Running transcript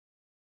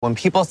When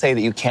people say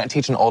that you can't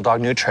teach an old dog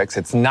new tricks,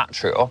 it's not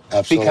true.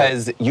 Absolutely.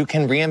 Because you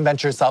can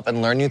reinvent yourself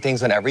and learn new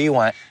things whenever you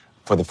want.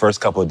 For the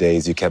first couple of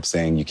days, you kept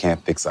saying you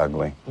can't fix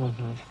ugly.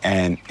 Mm-hmm.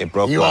 And it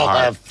broke my You all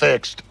heart. have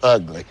fixed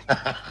ugly.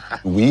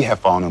 We have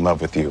fallen in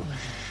love with you.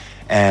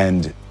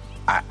 And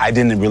I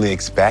didn't really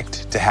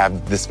expect to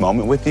have this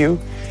moment with you.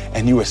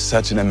 And you were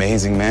such an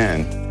amazing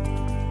man.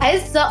 I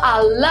saw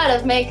a lot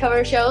of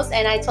makeover shows,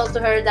 and I told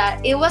to her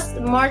that it was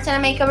more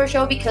than a makeover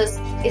show because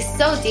it's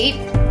so deep.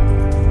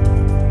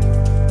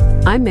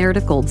 I'm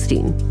Meredith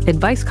Goldstein,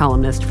 advice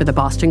columnist for the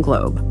Boston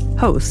Globe,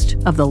 host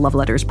of the Love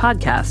Letters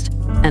podcast,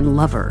 and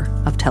lover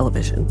of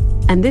television.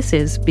 And this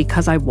is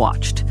Because I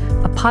Watched,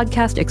 a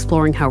podcast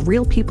exploring how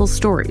real people's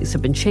stories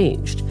have been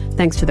changed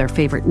thanks to their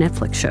favorite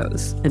Netflix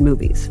shows and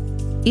movies.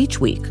 Each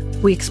week,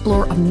 we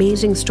explore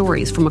amazing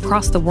stories from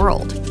across the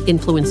world,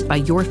 influenced by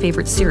your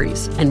favorite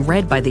series and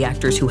read by the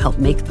actors who helped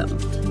make them.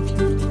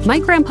 My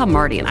grandpa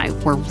Marty and I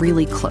were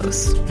really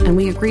close, and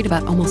we agreed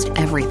about almost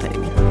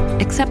everything.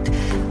 Except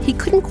he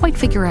couldn't quite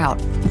figure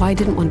out why I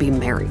didn't want to be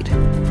married.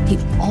 He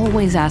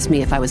always asked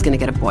me if I was going to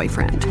get a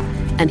boyfriend,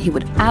 and he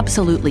would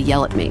absolutely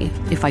yell at me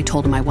if I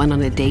told him I went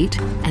on a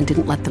date and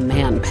didn't let the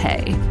man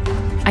pay.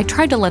 I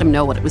tried to let him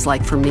know what it was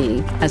like for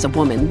me, as a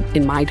woman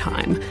in my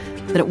time,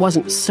 that it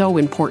wasn't so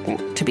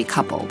important to be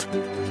coupled,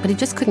 but he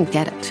just couldn't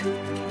get it.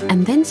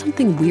 And then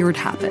something weird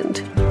happened.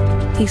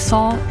 He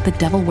saw The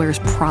Devil Wears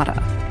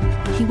Prada.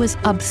 He was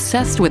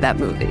obsessed with that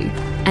movie,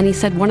 and he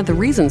said one of the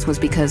reasons was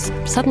because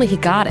suddenly he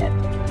got it.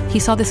 He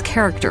saw this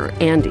character,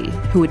 Andy,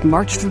 who would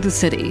march through the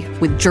city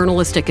with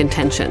journalistic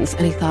intentions,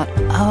 and he thought,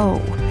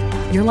 oh,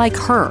 you're like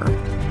her.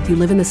 You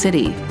live in the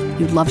city.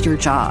 You love your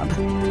job.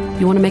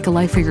 You want to make a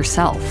life for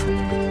yourself.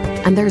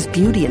 And there's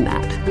beauty in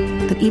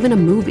that even a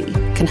movie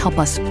can help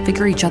us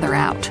figure each other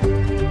out,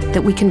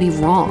 that we can be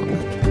wrong,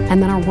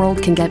 and then our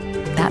world can get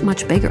that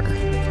much bigger.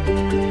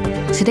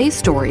 Today's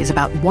story is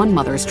about one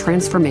mother's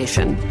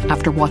transformation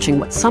after watching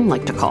what some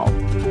like to call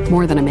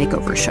more than a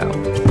makeover show.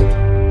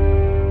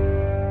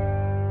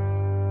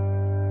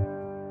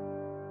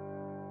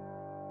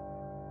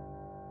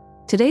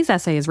 Today's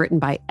essay is written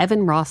by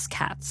Evan Ross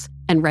Katz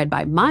and read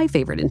by my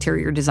favorite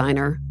interior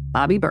designer,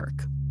 Bobby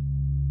Burke.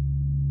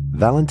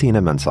 Valentina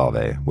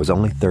Monsalve was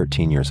only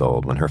 13 years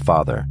old when her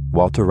father,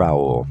 Walter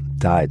Raoul,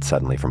 died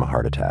suddenly from a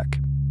heart attack.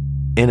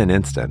 In an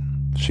instant,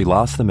 she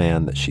lost the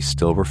man that she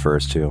still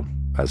refers to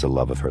as the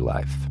love of her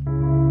life.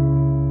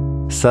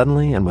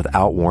 Suddenly and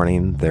without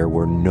warning, there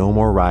were no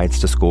more rides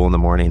to school in the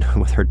morning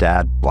with her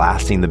dad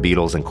blasting the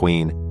Beatles and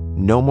Queen.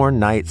 No more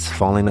nights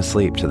falling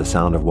asleep to the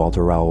sound of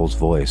Walter Raoul's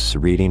voice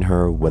reading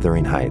her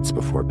Wuthering Heights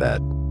before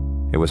bed.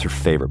 It was her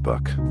favorite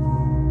book.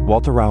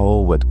 Walter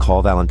Raoul would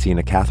call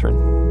Valentina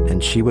Catherine,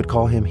 and she would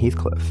call him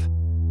Heathcliff.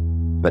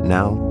 But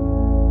now,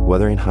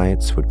 Wuthering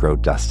Heights would grow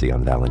dusty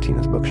on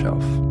Valentina's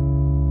bookshelf.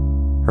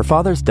 Her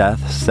father's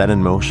death set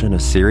in motion a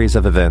series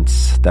of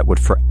events that would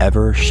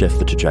forever shift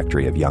the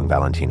trajectory of young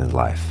Valentina's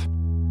life.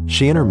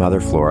 She and her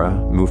mother, Flora,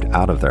 moved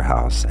out of their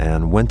house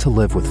and went to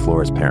live with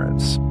Flora's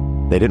parents.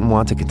 They didn't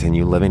want to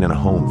continue living in a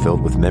home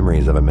filled with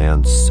memories of a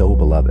man so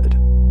beloved.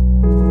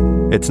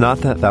 It's not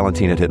that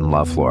Valentina didn't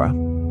love Flora,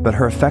 but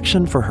her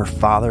affection for her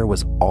father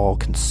was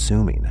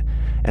all-consuming,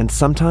 and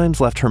sometimes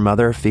left her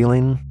mother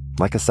feeling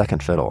like a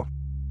second fiddle.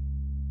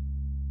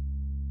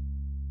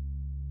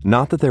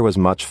 Not that there was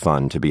much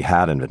fun to be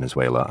had in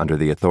Venezuela under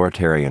the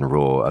authoritarian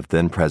rule of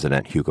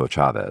then-President Hugo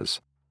Chavez,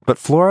 but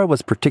Flora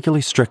was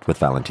particularly strict with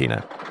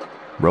Valentina.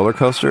 Roller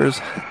coasters?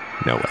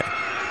 No way.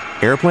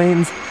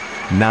 Airplanes?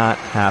 Not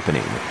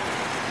happening.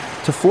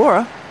 To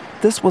Flora,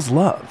 this was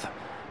love.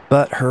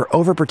 But her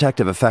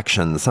overprotective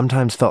affection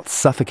sometimes felt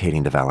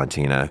suffocating to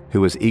Valentina,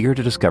 who was eager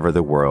to discover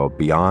the world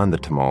beyond the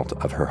tumult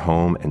of her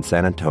home in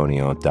San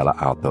Antonio de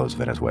los Altos,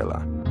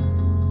 Venezuela.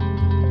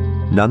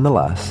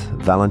 Nonetheless,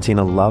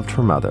 Valentina loved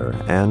her mother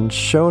and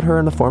showed her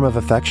in the form of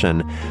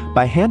affection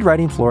by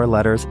handwriting Flora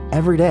letters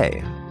every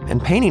day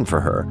and painting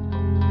for her,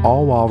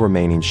 all while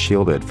remaining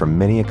shielded from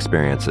many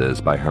experiences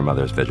by her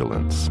mother's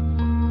vigilance.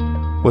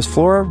 Was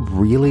Flora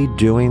really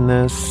doing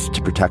this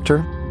to protect her?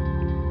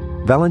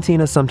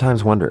 Valentina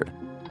sometimes wondered.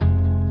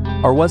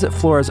 Or was it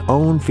Flora's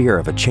own fear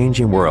of a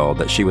changing world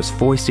that she was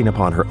foisting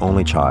upon her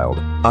only child,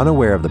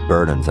 unaware of the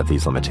burdens of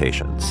these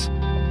limitations?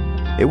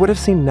 It would have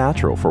seemed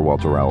natural for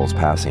Walter Raoul's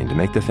passing to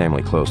make the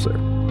family closer.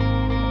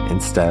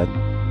 Instead,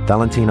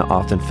 Valentina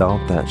often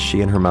felt that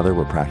she and her mother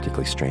were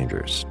practically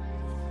strangers.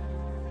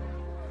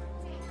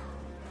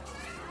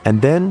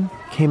 And then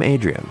came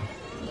Adrian,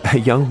 a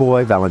young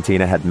boy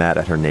Valentina had met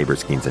at her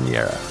neighbor's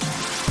quinceañera.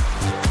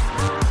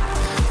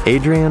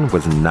 Adrian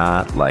was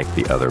not like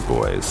the other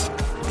boys.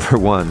 For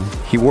one,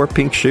 he wore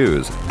pink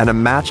shoes and a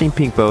matching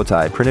pink bow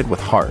tie printed with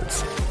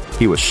hearts.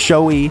 He was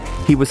showy,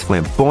 he was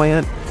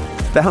flamboyant.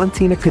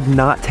 Valentina could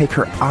not take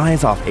her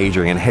eyes off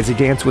Adrian as he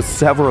danced with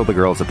several of the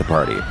girls at the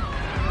party.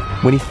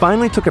 When he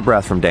finally took a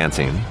breath from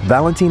dancing,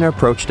 Valentina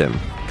approached him,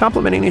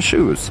 complimenting his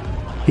shoes.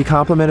 He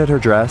complimented her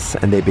dress,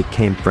 and they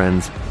became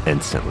friends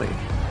instantly.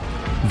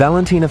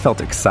 Valentina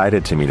felt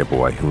excited to meet a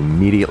boy who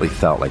immediately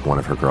felt like one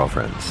of her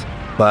girlfriends.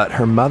 But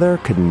her mother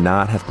could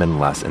not have been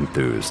less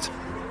enthused.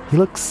 "He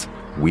looks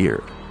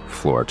weird,"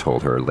 Flora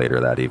told her later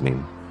that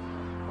evening.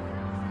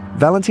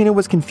 Valentina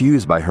was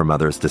confused by her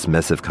mother's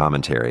dismissive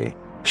commentary.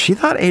 She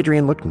thought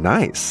Adrian looked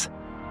nice.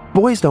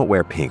 "Boys don't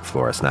wear pink,"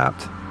 Flora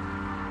snapped.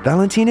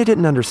 Valentina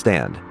didn't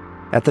understand.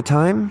 At the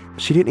time,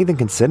 she didn't even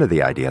consider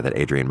the idea that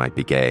Adrian might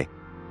be gay.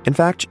 In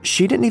fact,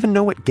 she didn't even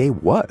know what gay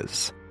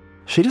was.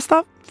 She just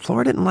thought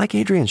Flora didn't like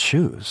Adrian's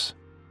shoes.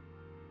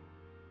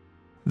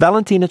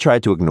 Valentina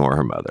tried to ignore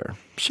her mother.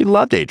 She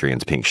loved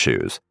Adrian's pink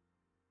shoes.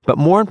 But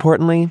more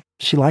importantly,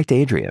 she liked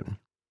Adrian.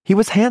 He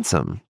was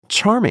handsome,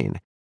 charming.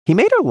 He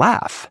made her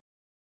laugh.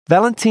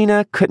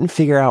 Valentina couldn't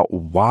figure out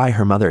why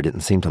her mother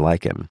didn't seem to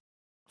like him.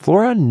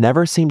 Flora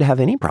never seemed to have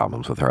any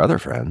problems with her other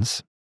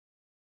friends.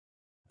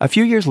 A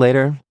few years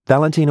later,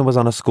 Valentina was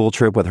on a school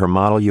trip with her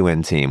Model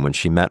UN team when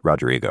she met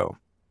Rodrigo.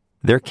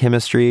 Their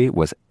chemistry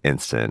was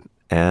instant,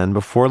 and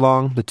before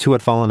long, the two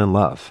had fallen in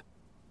love.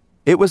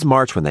 It was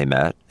March when they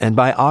met, and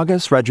by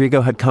August,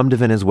 Rodrigo had come to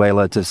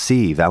Venezuela to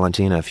see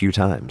Valentina a few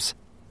times.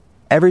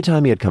 Every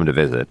time he had come to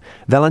visit,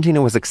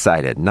 Valentina was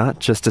excited not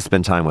just to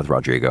spend time with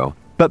Rodrigo,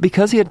 but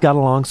because he had got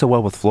along so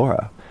well with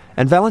Flora,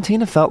 and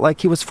Valentina felt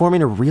like he was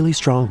forming a really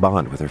strong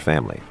bond with her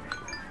family.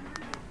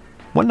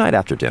 One night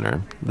after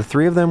dinner, the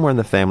three of them were in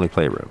the family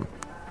playroom.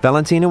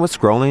 Valentina was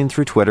scrolling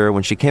through Twitter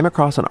when she came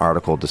across an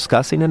article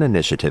discussing an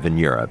initiative in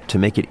Europe to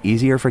make it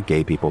easier for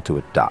gay people to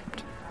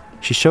adopt.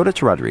 She showed it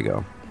to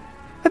Rodrigo.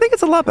 "I think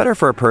it's a lot better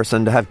for a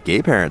person to have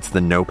gay parents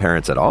than no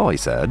parents at all," he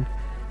said.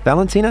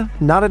 Valentina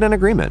nodded in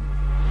agreement.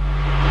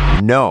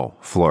 "No,"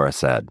 Flora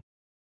said.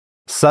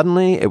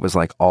 Suddenly, it was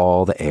like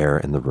all the air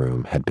in the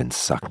room had been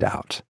sucked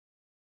out.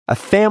 "A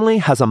family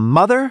has a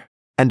mother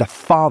and a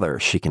father,"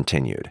 she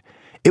continued.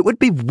 "It would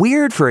be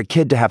weird for a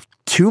kid to have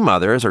two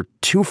mothers or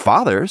two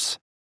fathers."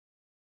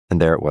 And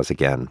there it was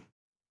again.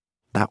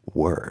 That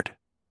word.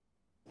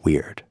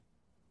 Weird.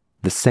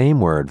 The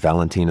same word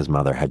Valentina's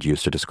mother had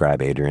used to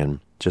describe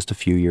Adrian just a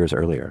few years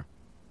earlier.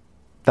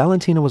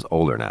 Valentina was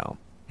older now,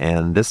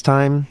 and this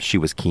time she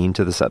was keen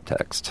to the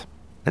subtext,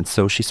 and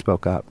so she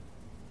spoke up.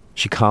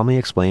 She calmly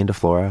explained to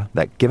Flora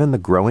that given the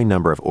growing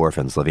number of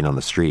orphans living on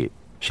the street,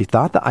 she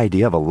thought the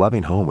idea of a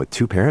loving home with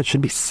two parents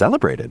should be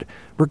celebrated,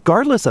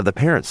 regardless of the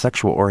parent's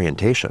sexual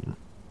orientation.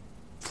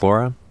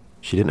 Flora,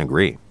 she didn't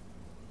agree.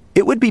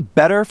 "It would be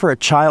better for a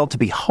child to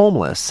be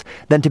homeless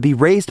than to be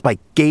raised by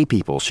gay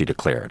people," she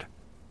declared.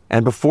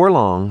 And before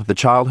long, the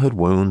childhood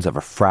wounds of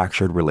a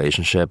fractured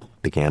relationship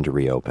began to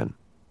reopen.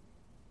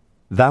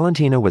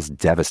 Valentina was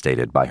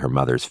devastated by her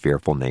mother's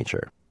fearful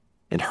nature.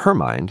 In her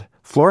mind,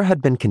 Flora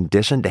had been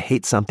conditioned to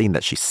hate something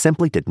that she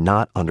simply did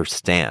not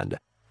understand.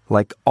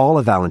 Like all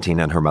of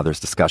Valentina and her mother's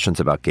discussions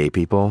about gay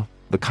people,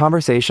 the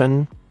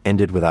conversation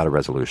ended without a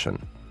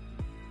resolution.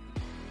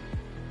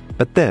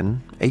 But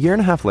then, a year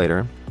and a half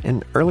later,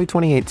 in early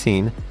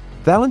 2018,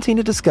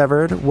 Valentina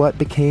discovered what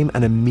became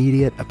an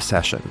immediate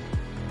obsession: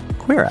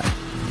 Queer Eye.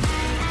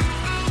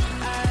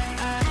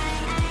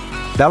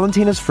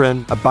 Valentina's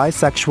friend, a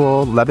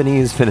bisexual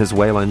Lebanese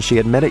Venezuelan she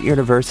had met at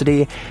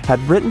university, had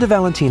written to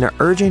Valentina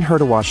urging her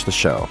to watch the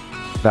show.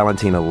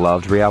 Valentina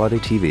loved reality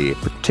TV,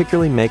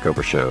 particularly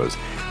makeover shows,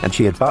 and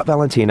she had thought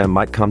Valentina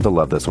might come to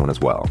love this one as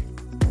well.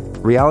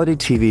 Reality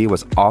TV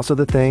was also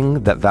the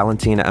thing that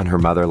Valentina and her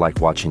mother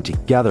liked watching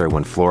together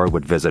when Flora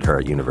would visit her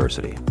at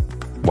university.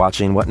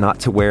 Watching What Not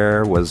to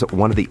Wear was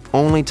one of the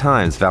only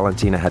times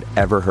Valentina had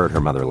ever heard her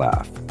mother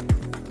laugh.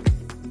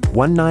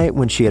 One night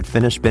when she had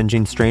finished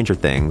binging Stranger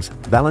Things,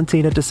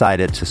 Valentina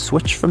decided to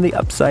switch from the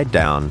Upside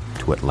Down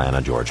to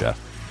Atlanta, Georgia,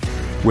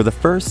 where the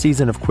first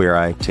season of Queer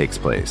Eye takes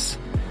place.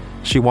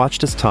 She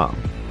watched as Tom,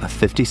 a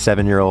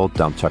 57-year-old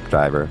dump truck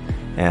driver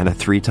and a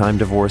 3-time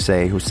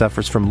divorcee who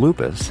suffers from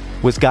lupus,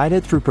 was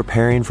guided through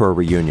preparing for a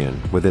reunion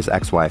with his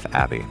ex-wife,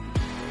 Abby.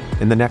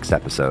 In the next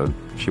episode,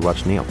 she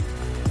watched Neil,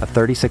 a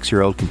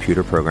 36-year-old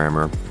computer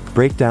programmer,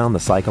 break down the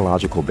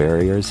psychological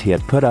barriers he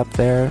had put up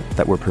there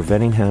that were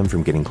preventing him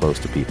from getting close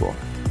to people.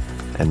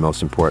 And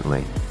most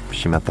importantly,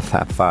 she met the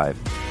Fab Five: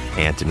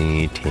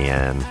 Anthony,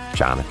 Tian,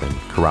 Jonathan,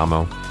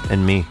 Karamo,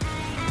 and me.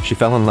 She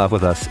fell in love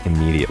with us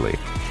immediately.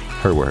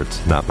 Her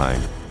words, not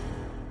mine.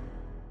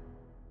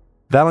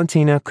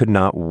 Valentina could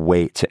not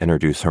wait to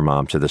introduce her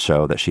mom to the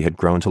show that she had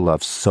grown to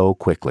love so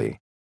quickly.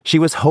 She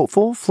was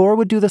hopeful Flora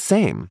would do the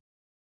same.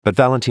 But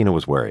Valentina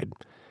was worried.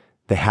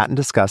 They hadn't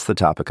discussed the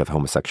topic of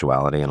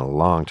homosexuality in a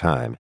long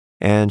time,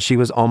 and she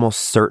was almost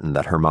certain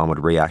that her mom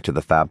would react to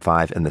the Fab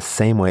Five in the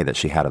same way that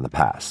she had in the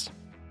past,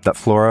 that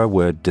Flora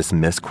would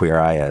dismiss Queer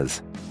Eye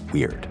as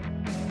weird.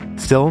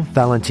 Still,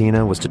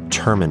 Valentina was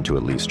determined to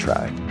at least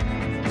try.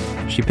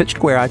 She pitched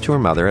Queer Eye to her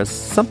mother as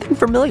something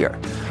familiar,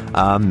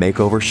 a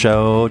makeover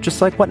show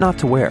just like What Not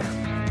to Wear.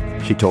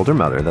 She told her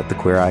mother that the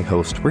Queer Eye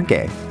hosts were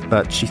gay,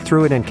 but she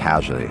threw it in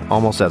casually,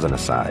 almost as an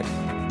aside.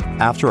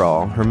 After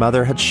all, her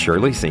mother had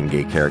surely seen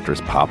gay characters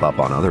pop up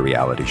on other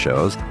reality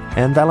shows,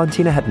 and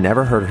Valentina had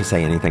never heard her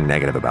say anything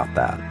negative about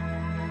that.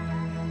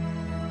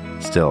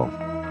 Still,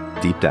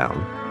 deep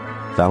down,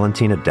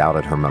 Valentina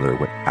doubted her mother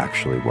would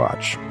actually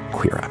watch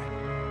Queer Eye.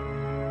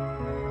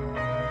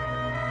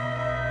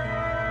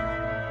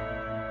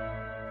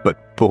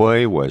 But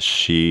boy, was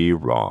she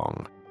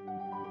wrong.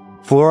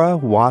 Flora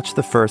watched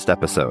the first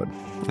episode,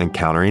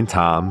 encountering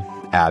Tom,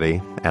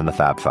 Abby, and the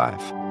Fab Five.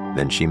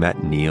 Then she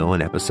met Neil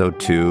in episode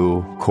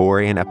 2,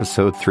 Corey in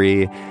episode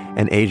 3,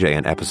 and AJ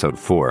in episode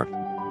 4.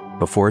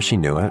 Before she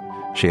knew it,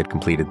 she had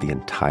completed the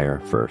entire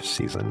first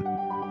season.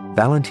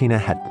 Valentina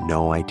had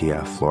no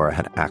idea Flora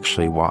had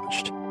actually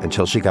watched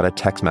until she got a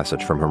text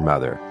message from her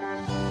mother.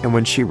 And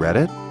when she read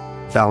it,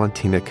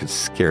 Valentina could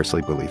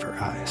scarcely believe her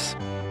eyes.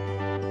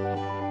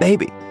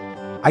 "Baby,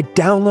 I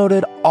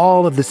downloaded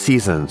all of the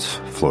seasons,"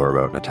 Flora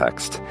wrote in a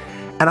text.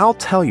 "And I'll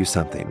tell you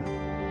something.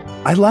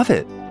 I love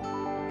it.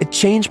 It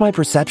changed my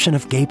perception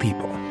of gay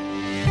people."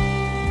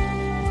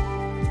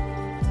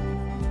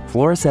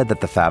 Flora said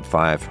that the Fab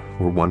Five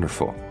were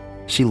wonderful.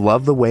 She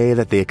loved the way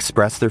that they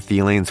expressed their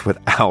feelings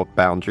without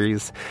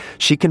boundaries.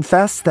 She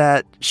confessed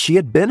that she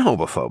had been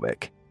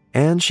homophobic,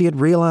 and she had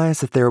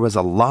realized that there was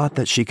a lot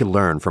that she could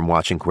learn from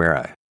watching Queer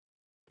Eye.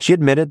 She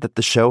admitted that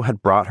the show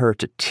had brought her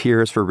to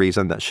tears for a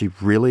reason that she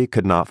really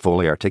could not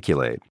fully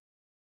articulate.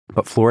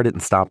 But Flora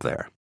didn't stop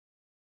there.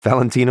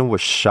 Valentina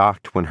was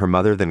shocked when her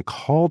mother then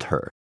called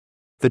her.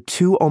 The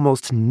two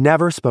almost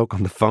never spoke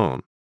on the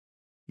phone.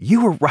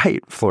 "You were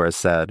right," Flora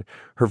said,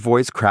 her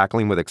voice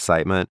crackling with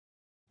excitement.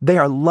 "They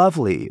are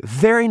lovely,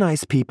 very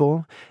nice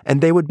people,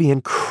 and they would be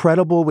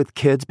incredible with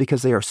kids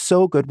because they are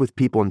so good with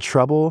people in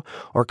trouble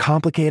or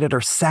complicated or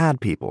sad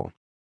people."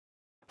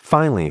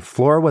 Finally,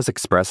 Flora was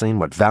expressing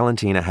what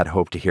Valentina had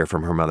hoped to hear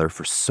from her mother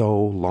for so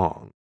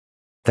long,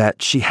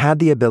 that she had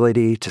the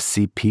ability to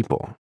see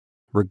people,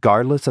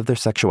 regardless of their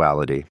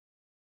sexuality,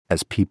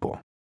 as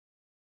people.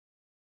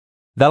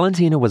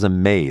 Valentina was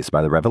amazed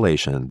by the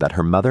revelation that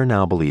her mother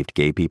now believed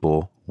gay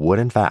people would,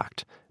 in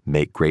fact,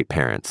 make great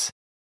parents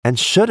and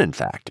should, in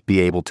fact,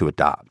 be able to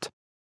adopt.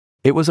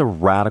 It was a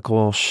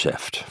radical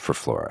shift for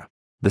Flora,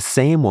 the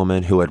same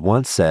woman who had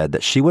once said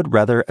that she would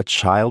rather a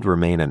child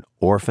remain an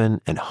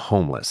orphan and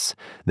homeless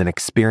than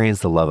experience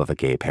the love of a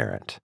gay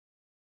parent.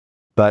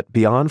 But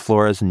beyond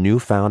Flora's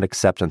newfound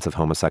acceptance of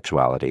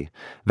homosexuality,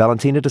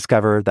 Valentina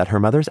discovered that her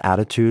mother's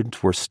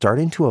attitudes were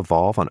starting to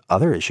evolve on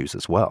other issues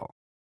as well.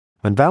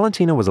 When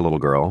Valentina was a little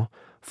girl,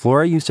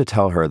 Flora used to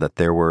tell her that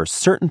there were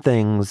certain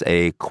things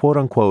a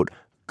quote-unquote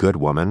good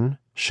woman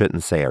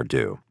shouldn't say or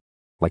do,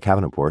 like have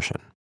an abortion.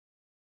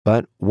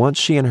 But once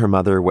she and her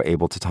mother were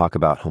able to talk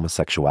about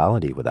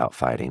homosexuality without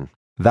fighting,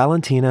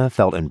 Valentina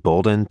felt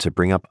emboldened to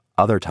bring up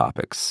other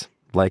topics,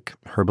 like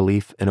her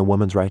belief in a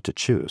woman's right to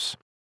choose.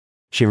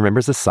 She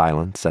remembers the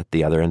silence at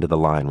the other end of the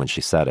line when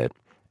she said it,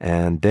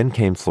 and then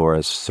came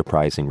Flora's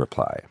surprising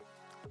reply.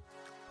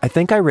 "I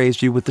think I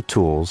raised you with the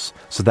tools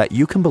so that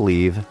you can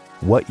believe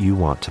what you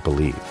want to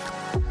believe."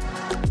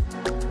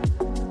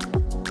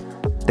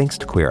 Thanks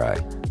to Queer Eye,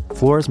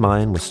 Flora's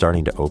mind was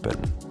starting to open.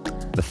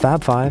 The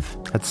Fab Five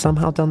had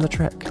somehow done the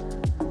trick.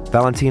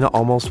 Valentina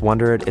almost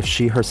wondered if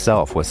she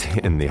herself was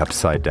in the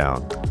upside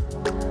down.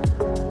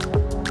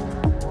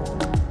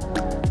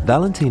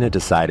 Valentina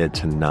decided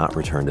to not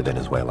return to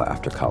Venezuela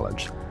after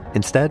college,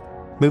 instead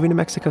moving to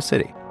Mexico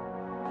City.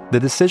 The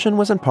decision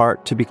was in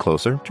part to be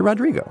closer to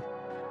Rodrigo,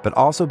 but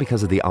also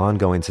because of the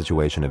ongoing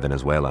situation in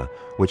Venezuela,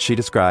 which she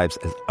describes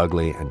as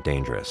ugly and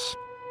dangerous.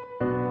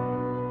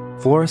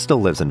 Flora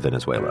still lives in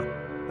Venezuela,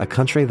 a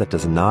country that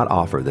does not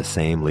offer the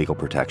same legal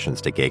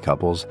protections to gay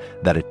couples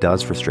that it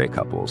does for straight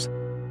couples.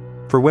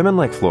 For women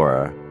like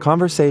Flora,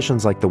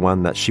 conversations like the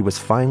one that she was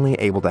finally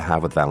able to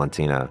have with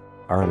Valentina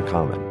are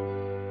uncommon.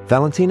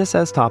 Valentina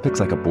says topics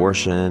like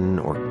abortion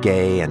or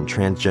gay and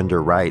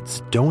transgender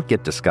rights don't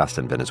get discussed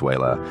in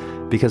Venezuela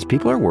because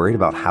people are worried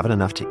about having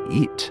enough to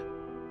eat.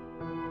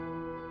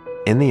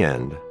 In the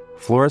end,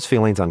 Flora's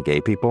feelings on gay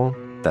people,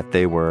 that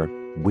they were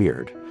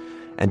weird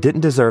and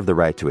didn't deserve the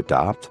right to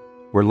adopt,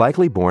 were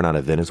likely born out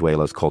of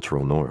Venezuela's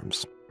cultural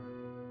norms.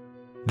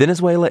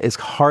 Venezuela is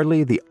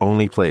hardly the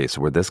only place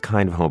where this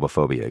kind of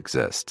homophobia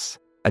exists.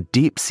 A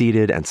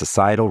deep-seated and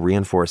societal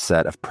reinforced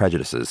set of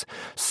prejudices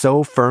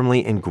so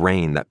firmly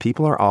ingrained that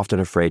people are often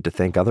afraid to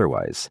think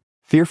otherwise,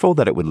 fearful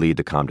that it would lead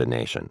to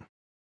condemnation.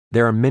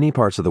 There are many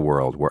parts of the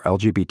world where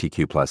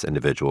LGBTQ+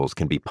 individuals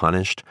can be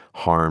punished,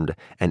 harmed,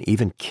 and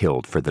even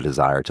killed for the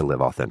desire to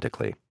live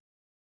authentically.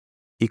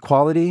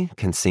 Equality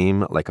can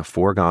seem like a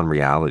foregone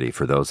reality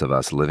for those of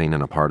us living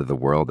in a part of the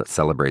world that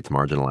celebrates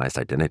marginalized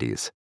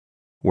identities,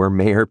 where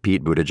Mayor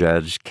Pete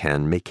Buttigieg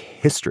can make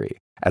history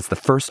as the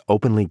first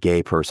openly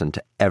gay person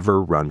to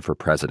ever run for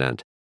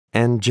president,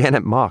 and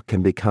Janet Mock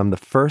can become the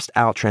first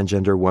out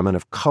transgender woman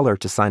of color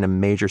to sign a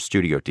major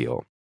studio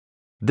deal.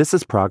 This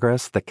is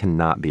progress that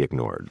cannot be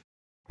ignored.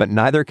 But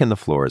neither can the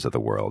Floras of the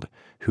world,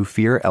 who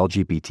fear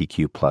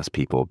LGBTQ+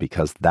 people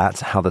because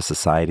that's how the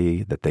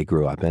society that they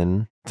grew up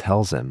in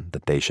tells them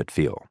that they should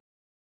feel.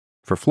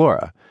 For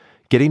Flora,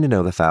 getting to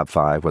know the Fab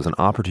Five was an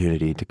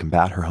opportunity to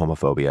combat her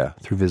homophobia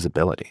through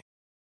visibility.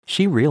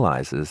 She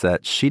realizes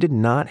that she did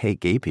not hate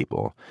gay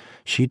people.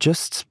 She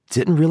just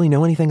didn't really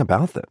know anything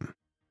about them.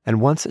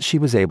 And once she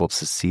was able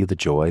to see the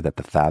joy that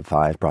the Fab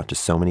Five brought to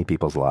so many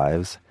people's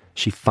lives,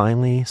 she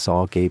finally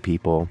saw gay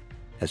people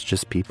as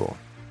just people.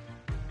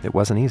 It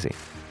wasn't easy.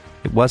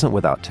 It wasn't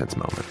without tense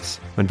moments,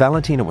 when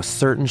Valentina was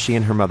certain she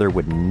and her mother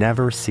would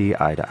never see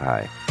eye to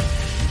eye.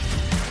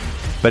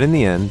 But in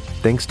the end,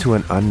 thanks to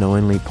an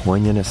unknowingly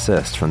poignant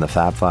assist from the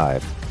Fab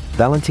Five,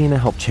 Valentina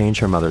helped change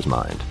her mother's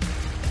mind.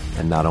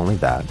 And not only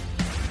that,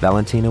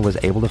 Valentina was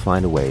able to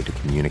find a way to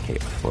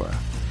communicate with Flora,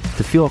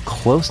 to feel a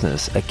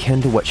closeness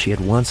akin to what she had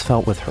once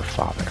felt with her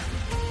father.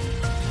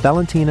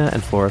 Valentina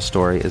and Flora's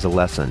story is a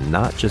lesson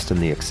not just in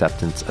the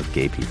acceptance of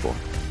gay people,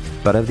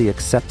 but of the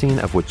accepting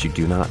of what you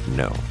do not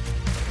know.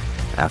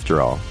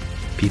 After all,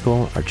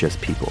 people are just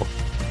people.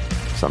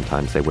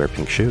 Sometimes they wear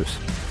pink shoes,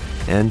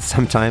 and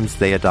sometimes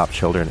they adopt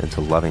children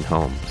into loving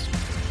homes,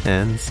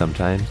 and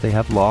sometimes they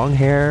have long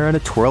hair and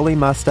a twirly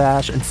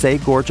mustache and say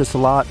gorgeous a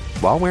lot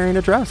while wearing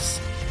a dress.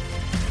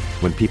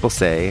 When people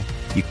say,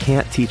 you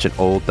can't teach an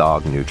old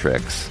dog new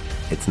tricks,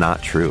 it's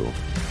not true,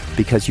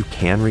 because you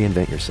can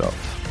reinvent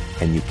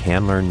yourself, and you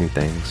can learn new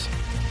things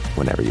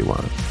whenever you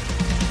want.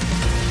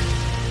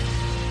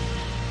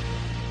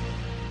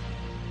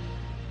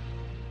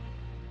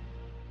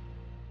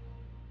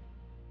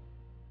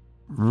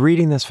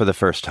 Reading this for the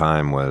first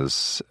time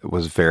was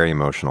very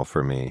emotional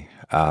for me.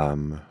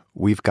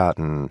 We've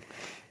gotten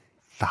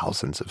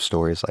thousands of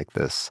stories like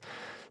this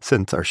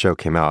since our show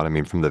came out,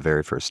 from the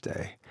very first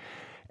day.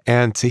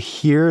 And to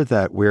hear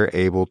that we're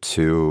able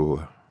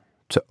to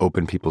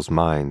open people's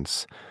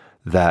minds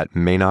that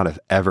may not have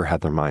ever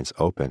had their minds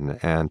open,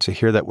 and to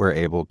hear that we're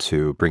able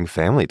to bring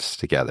families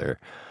together,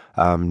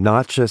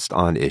 not just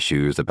on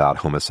issues about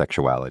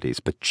homosexualities,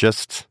 but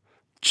just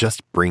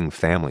bring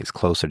families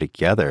closer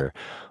together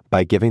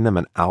by giving them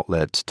an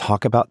outlet to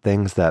talk about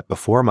things that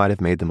before might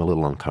have made them a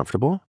little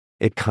uncomfortable.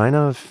 It kind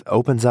of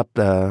opens up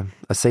a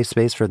safe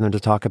space for them to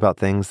talk about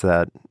things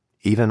that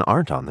even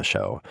aren't on the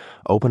show.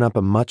 Open up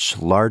a much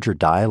larger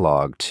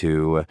dialogue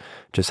to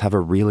just have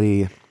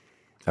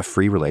a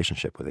free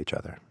relationship with each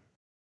other.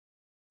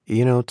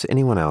 To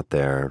anyone out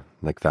there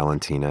like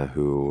Valentina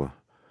who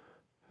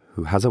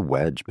has a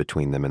wedge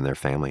between them and their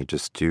family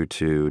just due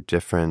to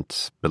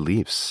different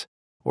beliefs,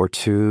 or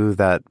to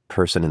that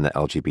person in the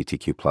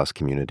LGBTQ plus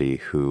community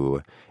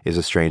who is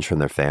estranged from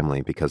their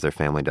family because their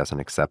family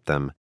doesn't accept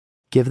them,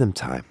 give them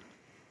time.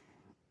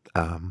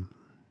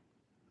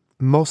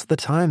 Most of the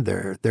time,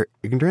 their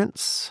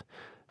ignorance,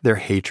 their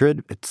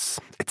hatred, it's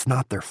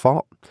not their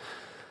fault.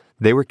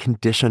 They were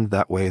conditioned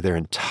that way their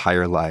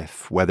entire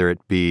life, whether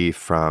it be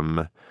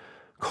from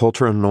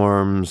cultural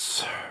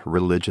norms,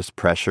 religious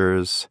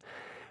pressures.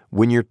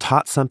 When you're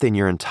taught something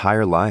your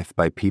entire life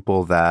by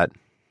people that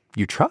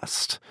you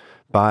trust,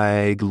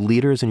 by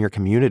leaders in your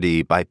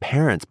community, by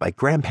parents, by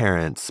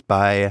grandparents,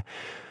 by,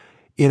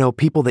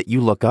 people that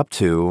you look up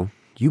to,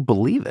 you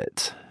believe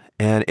it.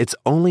 And it's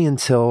only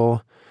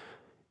until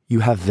you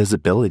have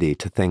visibility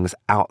to things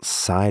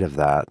outside of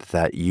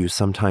that you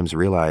sometimes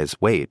realize,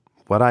 wait,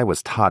 what I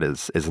was taught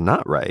is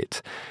not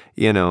right.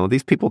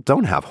 These people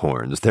don't have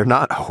horns. They're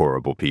not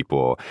horrible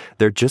people.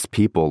 They're just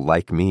people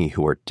like me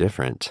who are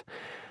different.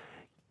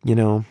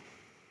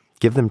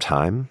 Give them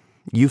time.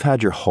 You've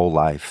had your whole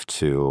life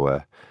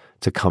to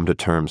come to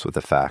terms with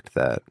the fact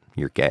that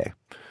you're gay.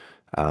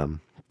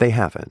 They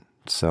haven't.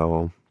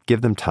 So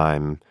give them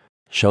time.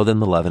 Show them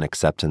the love and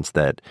acceptance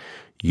that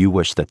you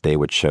wish that they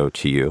would show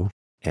to you.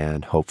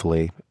 And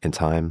hopefully, in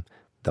time,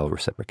 they'll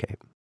reciprocate.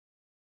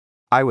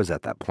 I was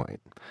at that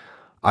point.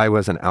 I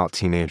was an out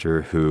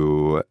teenager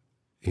who,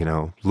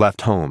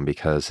 left home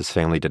because his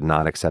family did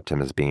not accept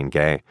him as being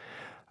gay.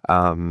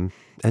 And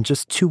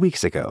just 2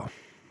 weeks ago,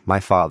 my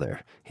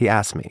father, he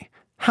asked me,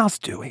 "How's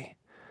Dewey?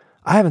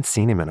 I haven't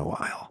seen him in a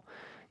while.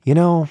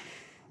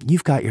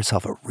 You've got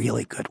yourself a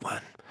really good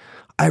one.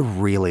 I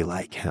really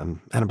like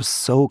him, and I'm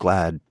so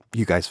glad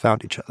you guys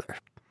found each other."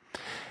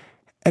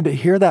 And to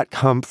hear that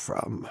come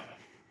from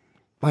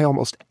my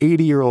almost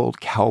 80-year-old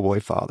cowboy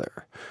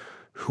father,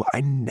 who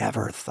I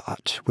never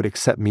thought would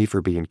accept me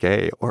for being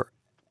gay or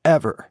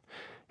ever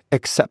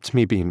accept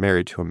me being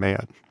married to a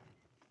man,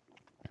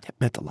 it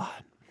meant a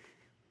lot.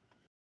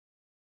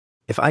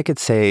 If I could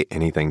say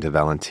anything to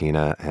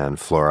Valentina and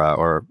Flora,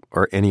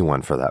 or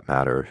anyone for that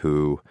matter,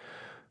 who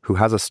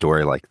has a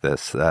story like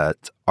this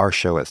that our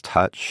show has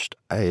touched,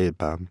 I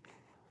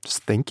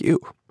just thank you.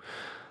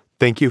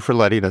 Thank you for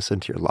letting us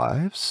into your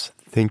lives.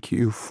 Thank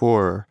you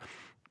for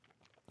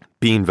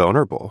being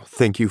vulnerable.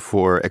 Thank you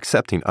for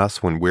accepting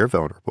us when we're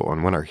vulnerable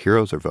and when our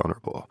heroes are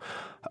vulnerable.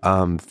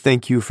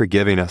 Thank you for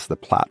giving us the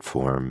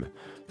platform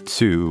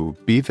to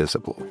be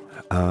visible,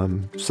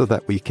 so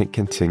that we can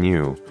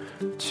continue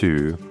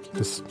to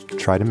just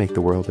try to make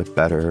the world a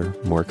better,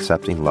 more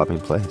accepting, loving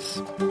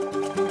place.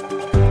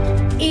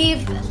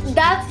 If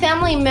that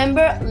family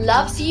member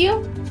loves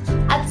you,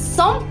 at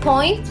some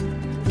point,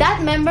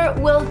 that member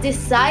will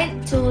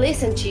decide to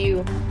listen to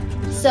you.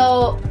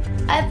 So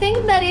I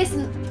think that it's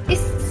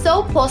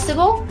so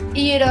possible.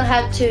 You don't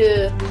have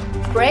to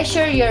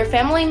pressure your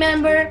family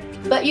member,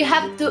 but you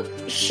have to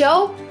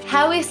show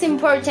how it's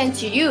important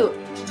to you.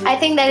 I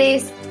think that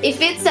is,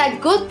 if it's a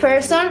good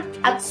person,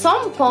 at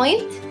some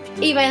point,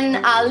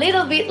 even a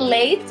little bit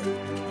late,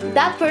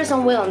 that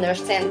person will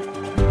understand.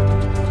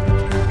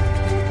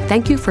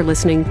 Thank you for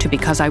listening to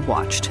Because I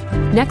Watched.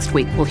 Next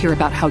week, we'll hear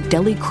about how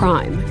Delhi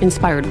crime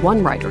inspired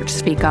one writer to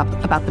speak up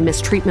about the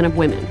mistreatment of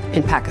women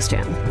in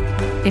Pakistan.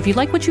 If you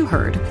like what you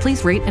heard,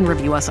 please rate and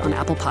review us on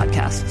Apple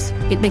Podcasts.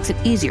 It makes it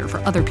easier for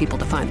other people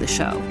to find the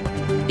show.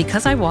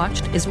 Because I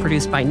Watched is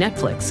produced by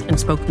Netflix and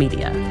Spoke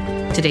Media.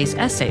 Today's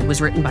essay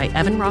was written by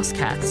Evan Ross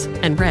Katz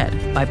and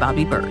read by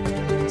Bobby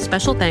Burke.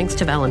 Special thanks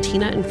to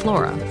Valentina and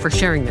Flora for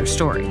sharing their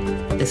story.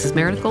 This is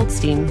Meredith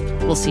Goldstein.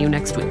 We'll see you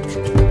next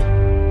week.